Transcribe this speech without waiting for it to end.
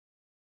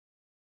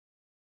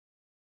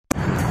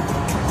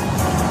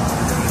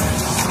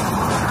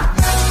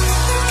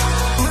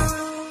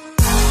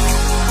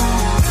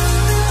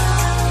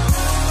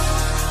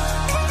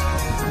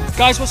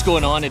Guys, what's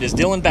going on? It is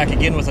Dylan back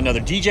again with another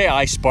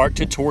DJI Spark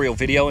tutorial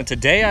video, and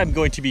today I'm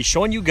going to be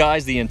showing you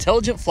guys the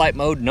intelligent flight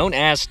mode known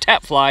as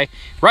tap fly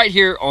right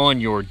here on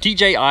your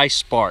DJI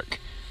Spark.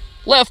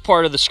 Left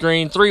part of the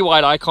screen, three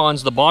white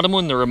icons, the bottom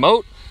one, the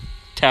remote.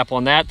 Tap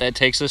on that, that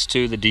takes us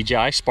to the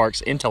DJI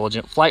Spark's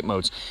intelligent flight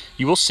modes.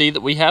 You will see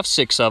that we have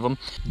 6 of them.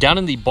 Down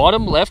in the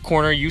bottom left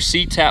corner, you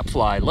see tap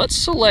fly. Let's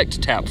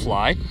select tap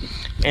fly,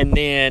 and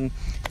then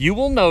you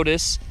will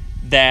notice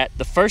that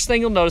the first thing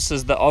you'll notice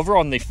is that over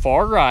on the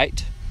far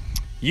right,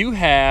 you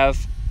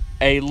have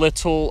a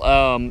little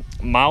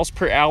miles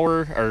per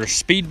hour or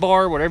speed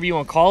bar, whatever you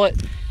want to call it,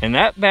 and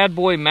that bad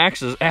boy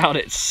maxes out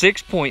at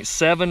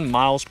 6.7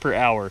 miles per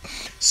hour.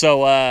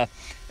 So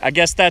I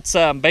guess that's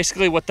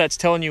basically what that's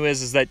telling you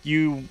is that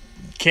you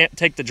can't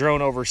take the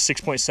drone over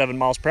 6.7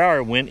 miles per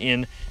hour when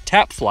in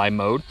tap fly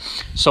mode.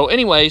 So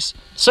anyways,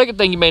 second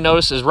thing you may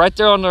notice is right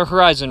there on the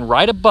horizon,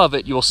 right above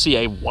it, you'll see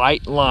a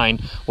white line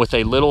with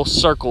a little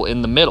circle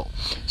in the middle.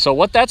 So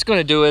what that's going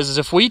to do is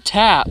if we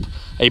tap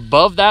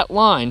above that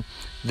line,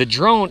 the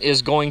drone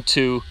is going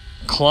to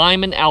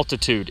climb in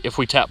altitude. If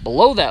we tap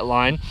below that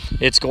line,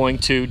 it's going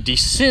to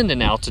descend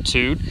in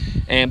altitude.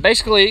 And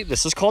basically,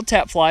 this is called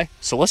tap fly.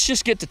 So let's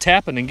just get to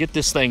tapping and get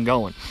this thing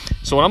going.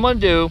 So what I'm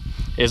going to do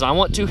is I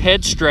want to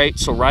head straight.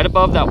 So right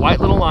above that white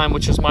little line,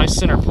 which is my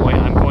center point,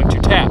 I'm going to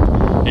tap.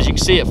 As you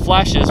can see, it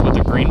flashes with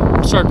a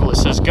green circle. It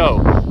says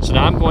go. So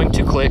now I'm going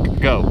to click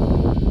go.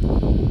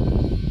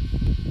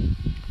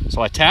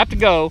 So I tapped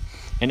go,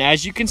 and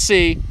as you can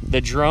see,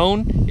 the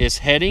drone is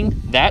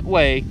heading that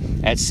way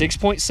at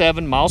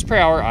 6.7 miles per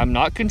hour. I'm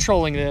not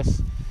controlling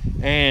this,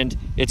 and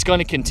it's going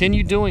to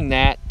continue doing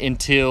that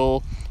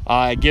until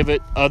I give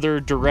it other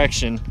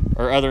direction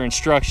or other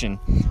instruction.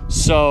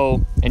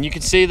 So, and you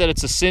can see that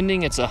it's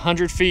ascending. It's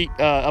 100 feet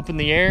up in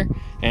the air,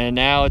 and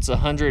now it's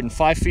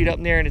 105 feet up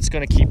in the air, and it's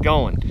going to keep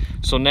going.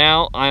 So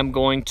now I'm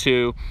going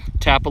to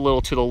tap a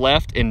little to the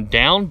left and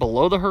down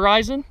below the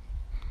horizon.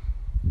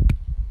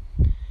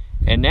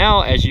 And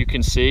now, as you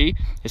can see,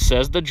 it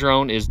says the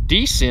drone is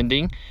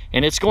descending,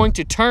 and it's going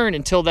to turn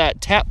until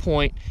that tap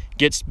point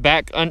gets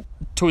back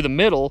to the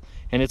middle,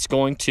 and it's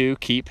going to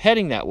keep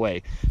heading that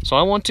way. So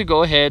I want to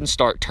go ahead and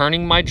start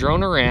turning my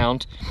drone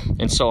around,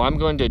 and so I'm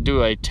going to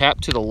do a tap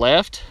to the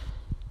left,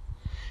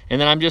 and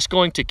then I'm just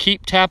going to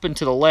keep tapping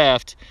to the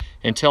left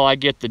until I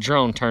get the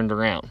drone turned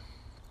around.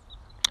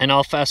 And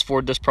I'll fast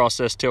forward this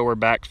process till we're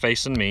back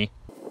facing me.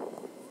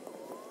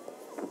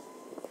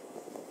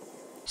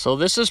 So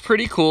this is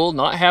pretty cool,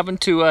 not having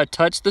to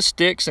touch the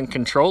sticks and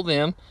control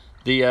them.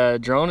 The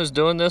drone is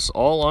doing this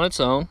all on its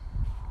own.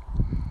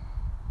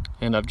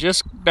 And I've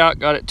just about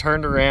got it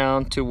turned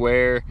around to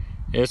where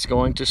it's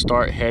going to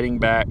start heading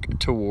back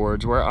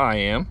towards where I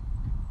am.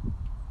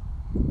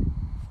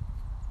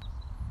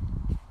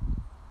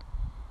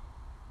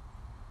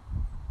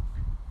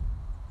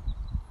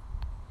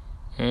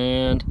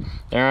 And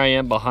there I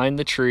am behind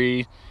the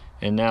tree.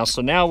 And now,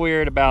 so now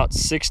we're at about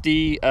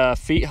 60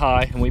 feet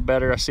high, and we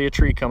better, I see a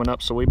tree coming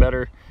up, so we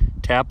better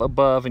tap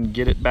above and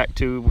get it back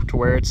to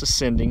where it's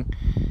ascending.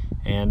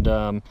 And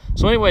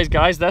so anyways,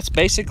 guys, that's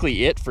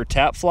basically it for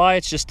tap fly.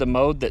 It's just a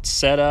mode that's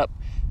set up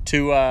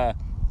to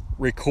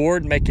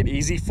record, make it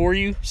easy for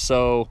you.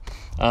 So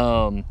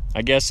I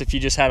guess if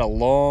you just had a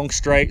long,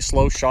 straight,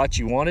 slow shot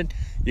you wanted,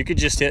 you could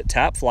just hit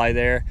tap fly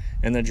there,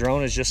 and the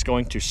drone is just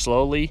going to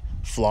slowly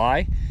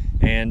fly.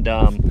 And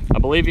I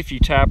believe if you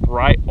tap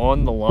right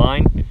on the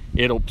line,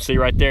 it'll see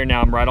right there.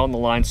 Now I'm right on the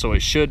line, so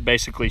it should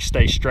basically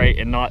stay straight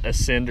and not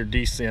ascend or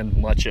descend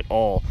much at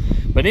all.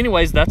 But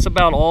anyways, that's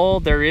about all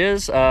there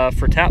is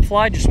for tap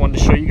fly. Just wanted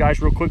to show you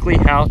guys real quickly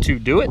how to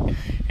do it.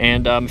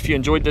 And if you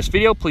enjoyed this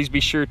video, please be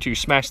sure to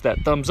smash that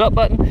thumbs up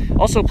button.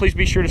 Also, please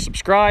be sure to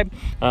subscribe,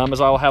 as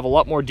I will have a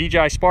lot more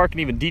DJI Spark and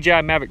even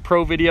DJI Mavic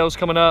Pro videos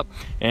coming up,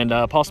 and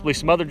possibly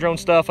some other drone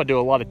stuff. I do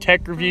a lot of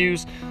tech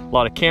reviews, a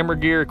lot of camera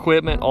gear,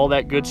 equipment, all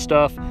that good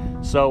stuff.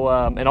 So,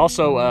 and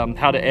also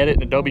how to edit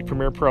in Adobe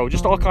Premiere Pro.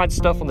 Just all kinds of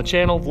stuff on the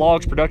channel,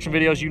 vlogs, production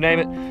videos, you name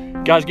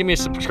it. Guys, give me a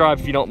subscribe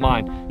if you don't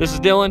mind. This is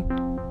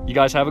Dylan. You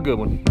guys have a good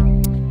one.